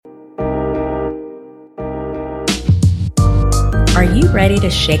Are you ready to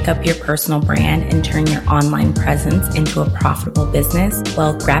shake up your personal brand and turn your online presence into a profitable business?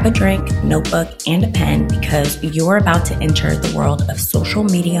 Well, grab a drink, notebook, and a pen because you're about to enter the world of social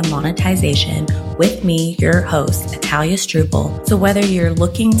media monetization with me, your host, Atalia Struble. So whether you're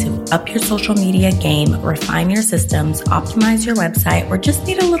looking to up your social media game, refine your systems, optimize your website, or just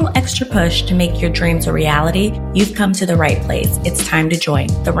need a little extra push to make your dreams a reality, you've come to the right place. It's time to join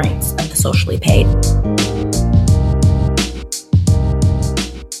the ranks of the socially paid.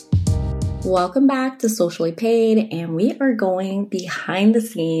 Welcome back to Socially Paid, and we are going behind the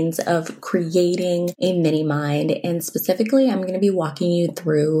scenes of creating a Minimind, and specifically I'm going to be walking you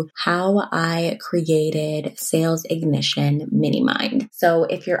through how I created Sales Ignition Minimind. So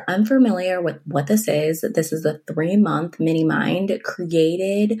if you're unfamiliar with what this is a 3-month Minimind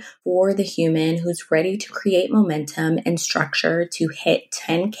created for the human who's ready to create momentum and structure to hit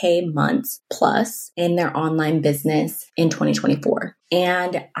 10K months plus in their online business in 2024.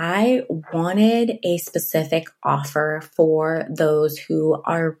 And I wanted a specific offer for those who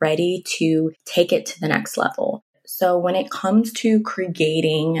are ready to take it to the next level. So when it comes to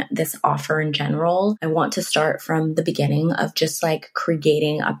creating this offer in general, I want to start from the beginning of just like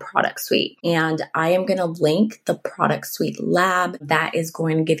creating a product suite. And I am going to link the product suite lab that is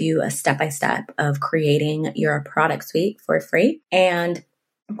going to give you a step-by-step of creating your product suite for free. And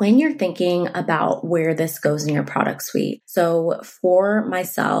when you're thinking about where this goes in your product suite, so for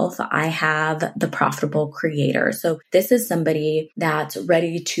myself, I have the profitable creator. So this is somebody that's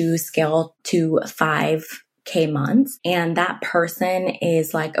ready to scale to 5K months. And that person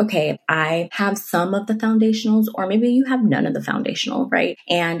is like, okay, I have some of the foundationals, or maybe you have none of the foundational, right?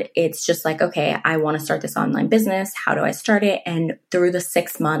 And it's just like, okay, I want to start this online business. How do I start it? And through the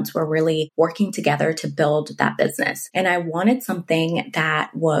 6 months, we're really working together to build that business. And I wanted something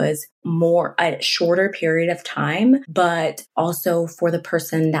that was more a shorter period of time, but also for the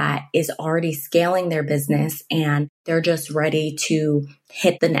person that is already scaling their business and they're just ready to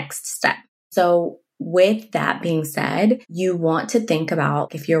hit the next step. So with that being said, you want to think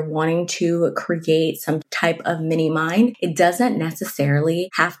about if you're wanting to create some type of Minimind, it doesn't necessarily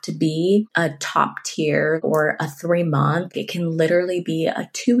have to be a top tier or a 3-month. It can literally be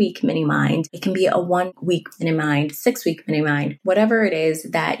a 2-week Minimind. It can be a 1-week Minimind, 6-week Minimind, whatever it is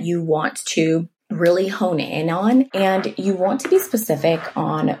that you want to really hone in on. And you want to be specific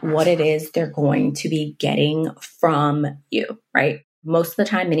on what it is they're going to be getting from you, right? Most of the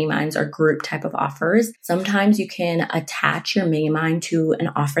time, Miniminds are group type of offers. Sometimes you can attach your Minimind to an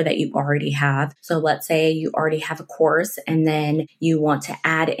offer that you already have. So let's say you already have a course and then you want to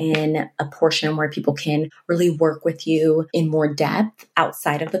add in a portion where people can really work with you in more depth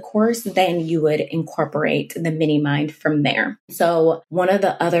outside of the course, then you would incorporate the Minimind from there. So one of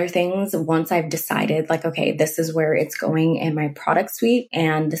the other things, once I've decided like, okay, this is where it's going in my product suite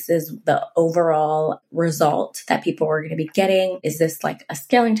and this is the overall result that people are going to be getting, is this like a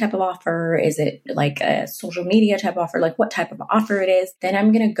scaling type of offer? Is it like a social media type of offer? Like what type of offer it is? Then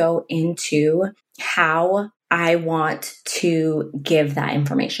I'm going to go into how I want to give that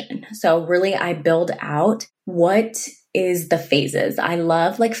information. So really I build out what is the phases. I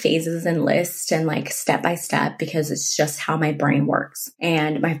love like phases and lists and like step by step because it's just how my brain works.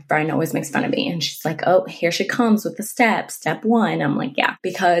 And my friend always makes fun of me and she's like, oh, here she comes with the steps. Step 1. I'm like, yeah,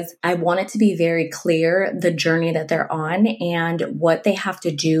 because I want it to be very clear the journey that they're on and what they have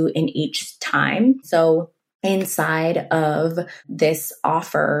to do in each time. So inside of this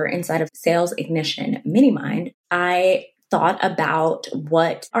offer, inside of Sales Ignition Minimind, I thought about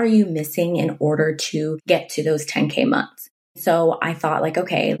what are you missing in order to get to those 10K months. So I thought like,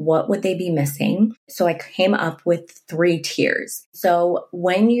 okay, what would they be missing? So I came up with 3 tiers. So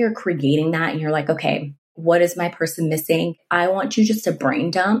when you're creating that and you're like, okay, what is my person missing? I want you just to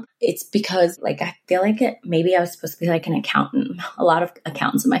brain dump. It's because like, I feel like maybe I was supposed to be like an accountant, a lot of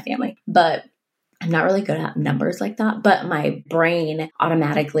accountants in my family, but I'm not really good at numbers like that, but my brain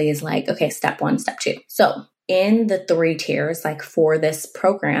automatically is like, okay, step 1, step 2. So in the 3 tiers, like for this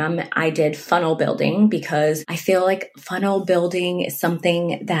program, I did funnel building because I feel like funnel building is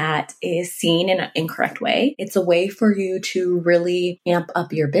something that is seen in an incorrect way. It's a way for you to really amp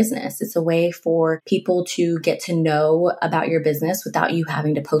up your business. It's a way for people to get to know about your business without you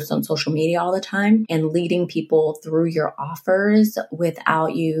having to post on social media all the time and leading people through your offers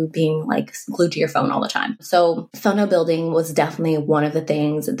without you being like glued to your phone all the time. So funnel building was definitely one of the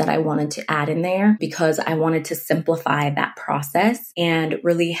things that I wanted to add in there because I wanted to simplify that process and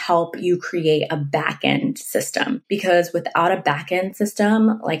really help you create a back-end system. Because without a back-end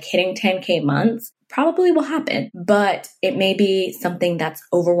system, like hitting 10K months, probably will happen, but it may be something that's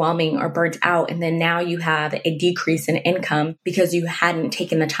overwhelming or burnt out. And then now you have a decrease in income because you hadn't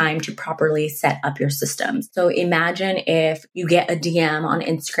taken the time to properly set up your systems. So imagine if you get a DM on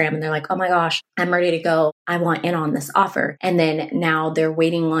Instagram and they're like, oh my gosh, I'm ready to go. I want in on this offer. And then now they're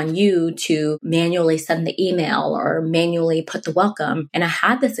waiting on you to manually send the email or manually put the welcome. And I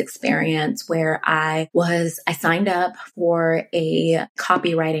had this experience where I signed up for a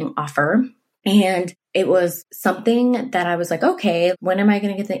copywriting offer, and it was something that I was like, okay, when am I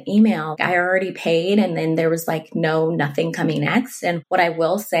going to get the email? I already paid. And then there was like, nothing coming next. And what I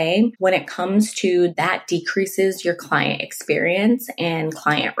will say, when it comes to that, decreases your client experience and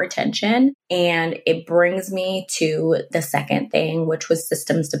client retention. And it brings me to the second thing, which was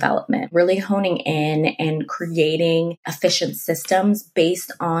systems development, really honing in and creating efficient systems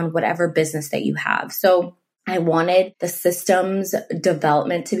based on whatever business that you have. So I wanted the systems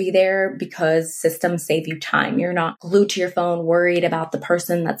development to be there because systems save you time. You're not glued to your phone, worried about the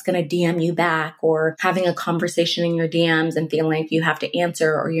person that's going to DM you back or having a conversation in your DMs and feeling like you have to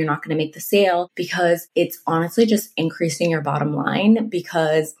answer or you're not going to make the sale, because it's honestly just increasing your bottom line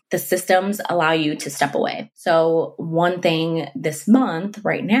because the systems allow you to step away. So one thing this month,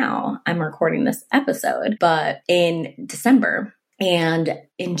 right now, I'm recording this episode, but in December, and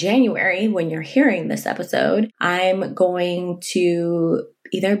in January, when you're hearing this episode, I'm going to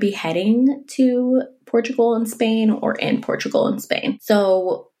either be heading to Portugal and Spain or in Portugal and Spain.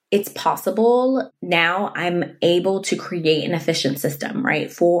 So it's possible now I'm able to create an efficient system,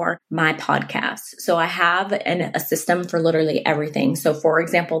 right, for my podcast. So I have a system for literally everything. So for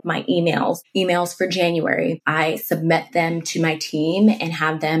example, my emails for January, I submit them to my team and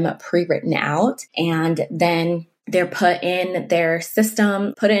have them pre-written out, and then they're put in their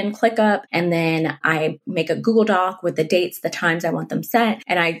system, put in ClickUp, and then I make a Google Doc with the dates, the times I want them set,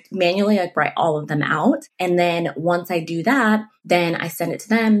 and I manually write all of them out. And then once I do that, then I send it to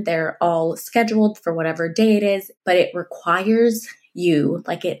them. They're all scheduled for whatever day it is, but it requires you,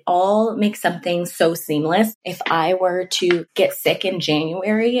 it all makes something so seamless. If I were to get sick in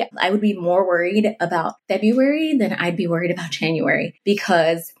January, I would be more worried about February than I'd be worried about January,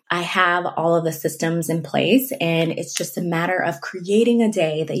 because I have all of the systems in place, and it's just a matter of creating a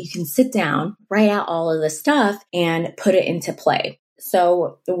day that you can sit down, write out all of the stuff, and put it into play.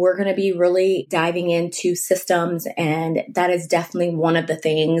 So we're going to be really diving into systems, and that is definitely one of the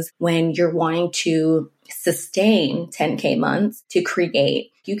things when you're wanting to sustain 10K months to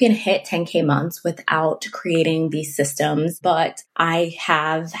create. You can hit 10K months without creating these systems, but I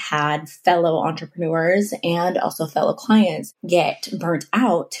have had fellow entrepreneurs and also fellow clients get burnt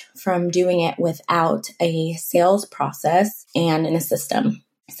out from doing it without a sales process and in a system.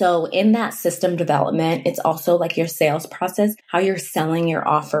 So in that system development, it's also your sales process, how you're selling your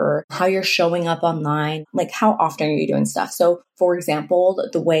offer, how you're showing up online, how often are you doing stuff. So for example,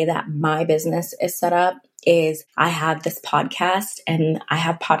 the way that my business is set up is I have this podcast, and I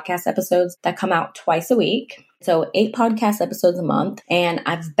have podcast episodes that come out twice a week. So 8 podcast episodes a month, and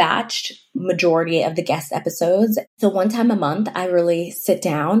I've batched majority of the guest episodes. So one time a month, I really sit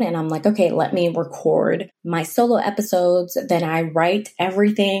down and I'm like, okay, let me record my solo episodes. Then I write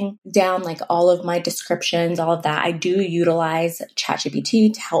everything down, all of my descriptions, all of that. I do utilize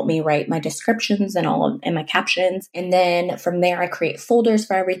ChatGPT to help me write my descriptions and my captions. And then from there, I create folders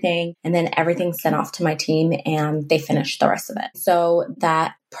for everything, and then everything's sent off to my team and they finish the rest of it. So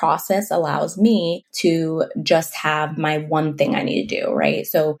that process allows me to just have my one thing I need to do, right?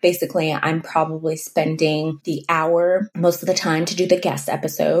 So basically, I'm probably spending the hour most of the time to do the guest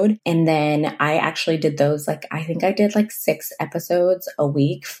episode. And then I actually did those, I think I did 6 episodes a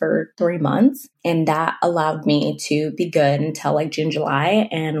week for 3 months. And that allowed me to be good until June, July.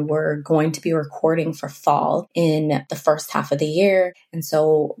 And we're going to be recording for fall in the first half of the year. And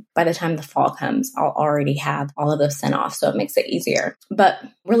so by the time the fall comes, I'll already have all of those sent off. So it makes it easier. But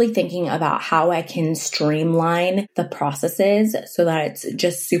really thinking about how I can streamline the processes so that it's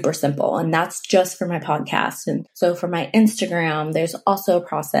just super simple. And that's just for my podcast. And so for my Instagram, there's also a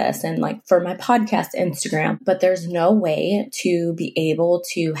process, and for my podcast Instagram, but there's no way to be able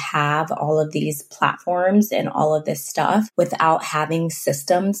to have all of these platforms and all of this stuff without having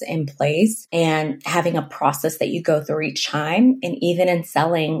systems in place and having a process that you go through each time. And even in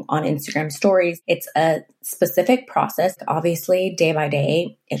selling on Instagram stories, it's a specific process. Obviously, day by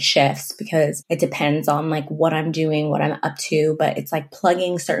day, it shifts because it depends on what I'm doing, what I'm up to, but it's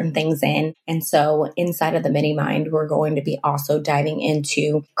plugging certain things in. And so inside of the Minimind, we're going to be also diving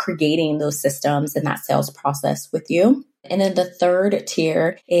into creating those systems and that sales process with you. And then the third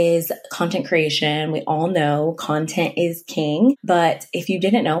tier is content creation. We all know content is king, but if you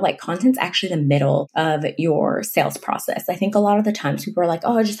didn't know, like content's actually the middle of your sales process. I think a lot of the times people are like,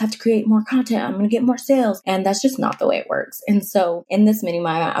 oh, I just have to create more content. I'm going to get more sales. And that's just not the way it works. And so in this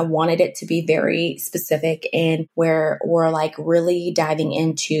Minimind, I wanted it to be very specific in where we're like really diving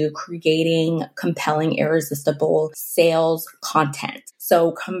into creating compelling, irresistible sales content.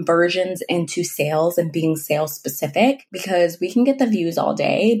 So conversions into sales and being sales specific, because we can get the views all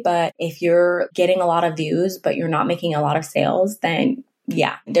day, but if you're getting a lot of views, but you're not making a lot of sales, then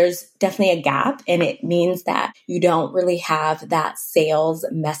yeah, there's definitely a gap. And it means that you don't really have that sales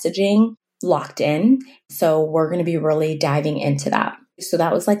messaging locked in. So we're going to be really diving into that. So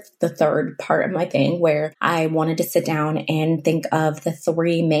that was like the third part of my thing where I wanted to sit down and think of the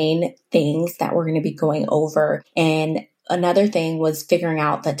three main things that we're going to be going over. And another thing was figuring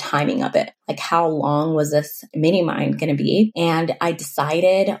out the timing of it. Like how long was this Minimind going to be? And I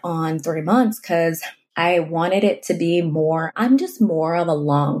decided on 3 months because I wanted it to be more, I'm just more of a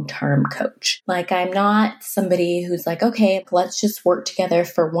long-term coach. Like I'm not somebody who's like, okay, let's just work together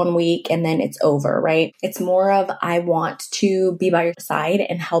for 1 week and then it's over, right? It's more of, I want to be by your side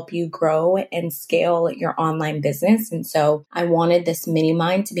and help you grow and scale your online business. And so I wanted this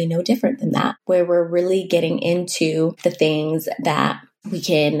Minimind to be no different than that, where we're really getting into the things that we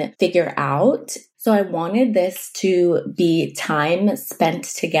can figure out. So I wanted this to be time spent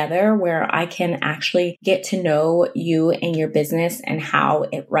together where I can actually get to know you and your business and how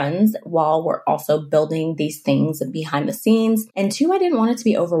it runs while we're also building these things behind the scenes. And two, I didn't want it to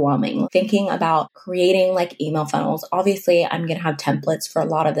be overwhelming. Thinking about creating like email funnels. Obviously, I'm going to have templates for a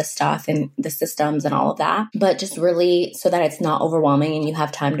lot of this stuff and the systems and all of that, but just really so that it's not overwhelming and you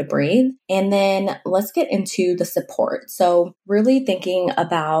have time to breathe. And then let's get into the support. So really thinking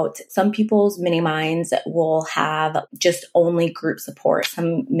about some people's Minimind will have just only group support.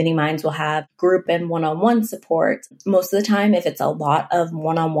 Some Miniminds will have group and one-on-one support. Most of the time, if it's a lot of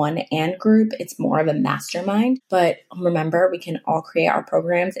one-on-one and group, it's more of a mastermind. But remember, we can all create our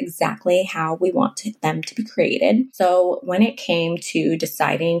programs exactly how we want them to be created. So when it came to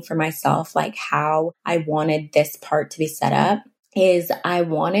deciding for myself, like how I wanted this part to be set up, is I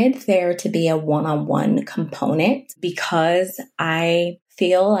wanted there to be a one-on-one component because I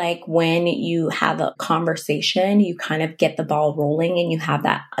feel like when you have a conversation, you kind of get the ball rolling and you have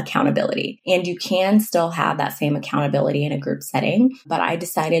that accountability. And you can still have that same accountability in a group setting. But I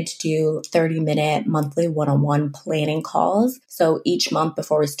decided to do 30-minute monthly one-on-one planning calls. So each month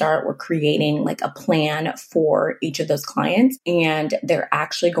before we start, we're creating like a plan for each of those clients. And they're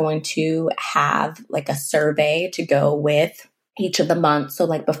actually going to have like a survey to go with each of the months. So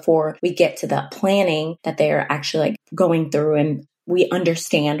like before we get to the planning that they're actually like going through and we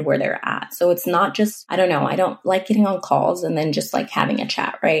understand where they're at. So it's not just, I don't know, I don't like getting on calls and then just like having a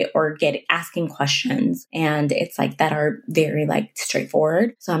chat, right? Or asking questions. And it's like that are very like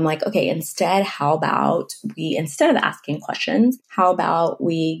straightforward. So I'm like, okay, instead of asking questions, how about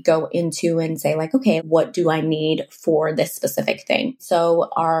we go into and say like, okay, what do I need for this specific thing? So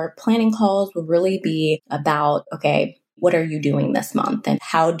our planning calls will really be about, okay, what are you doing this month and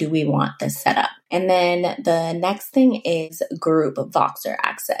how do we want this set up? And then the next thing is group Voxer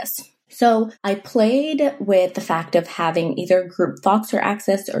access. So I played with the fact of having either group Voxer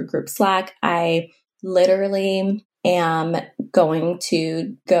access or group Slack. I literally am going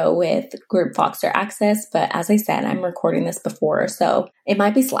to go with group Voxer access, but as I said, I'm recording this before, so it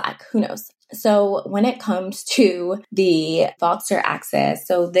might be Slack, who knows? So when it comes to the Voxer access,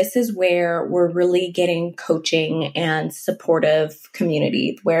 so this is where we're really getting coaching and supportive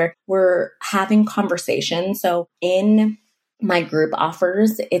community where we're having conversations. So in my group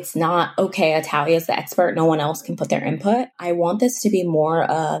offers, it's not, okay, Atalia's the expert, no one else can put their input. I want this to be more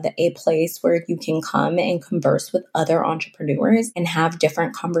of a place where you can come and converse with other entrepreneurs and have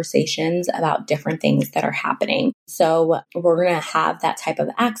different conversations about different things that are happening. So we're going to have that type of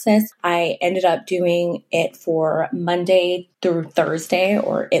access. I ended up doing it for Monday through Thursday,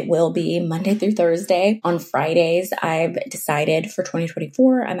 or it will be Monday through Thursday. On Fridays, I've decided for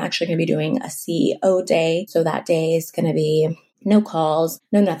 2024, I'm actually going to be doing a CEO day. So that day is going to be no calls,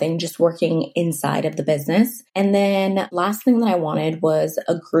 no nothing, just working inside of the business. And then last thing that I wanted was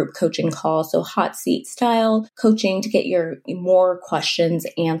a group coaching call. So hot seat style coaching to get your more questions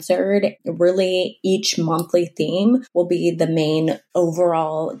answered. Really, each monthly theme will be the main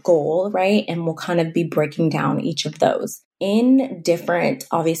overall goal, right? And we'll kind of be breaking down each of those. In different,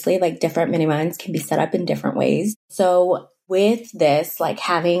 obviously, like different Miniminds can be set up in different ways. So with this, like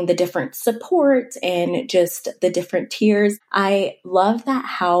having the different support and just the different tiers, I love that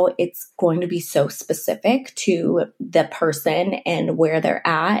how it's going to be so specific to the person and where they're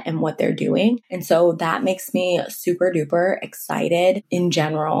at and what they're doing. And so that makes me super duper excited in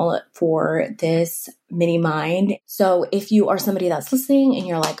general for this Minimind. So if you are somebody that's listening and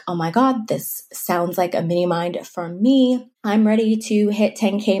you're like, oh my God, this sounds like a Minimind for me, I'm ready to hit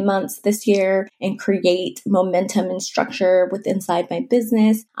 10K months this year and create momentum and structure inside my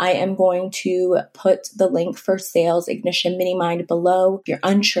business, I am going to put the link for Sales Ignition Minimind below. If you're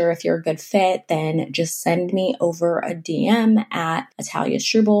unsure if you're a good fit, then just send me over a DM at Atalia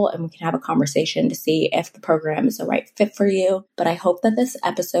Struble and we can have a conversation to see if the program is the right fit for you. But I hope that this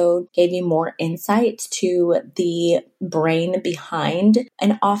episode gave you more insight to the brain behind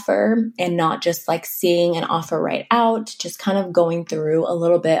an offer and not just like seeing an offer right out, just kind of going through a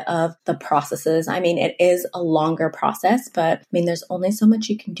little bit of the processes. I mean, it is a longer process, but I mean, there's only so much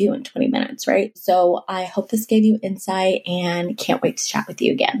you can do in 20 minutes, right? So I hope this gave you insight and can't wait to chat with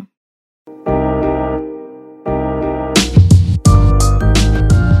you again.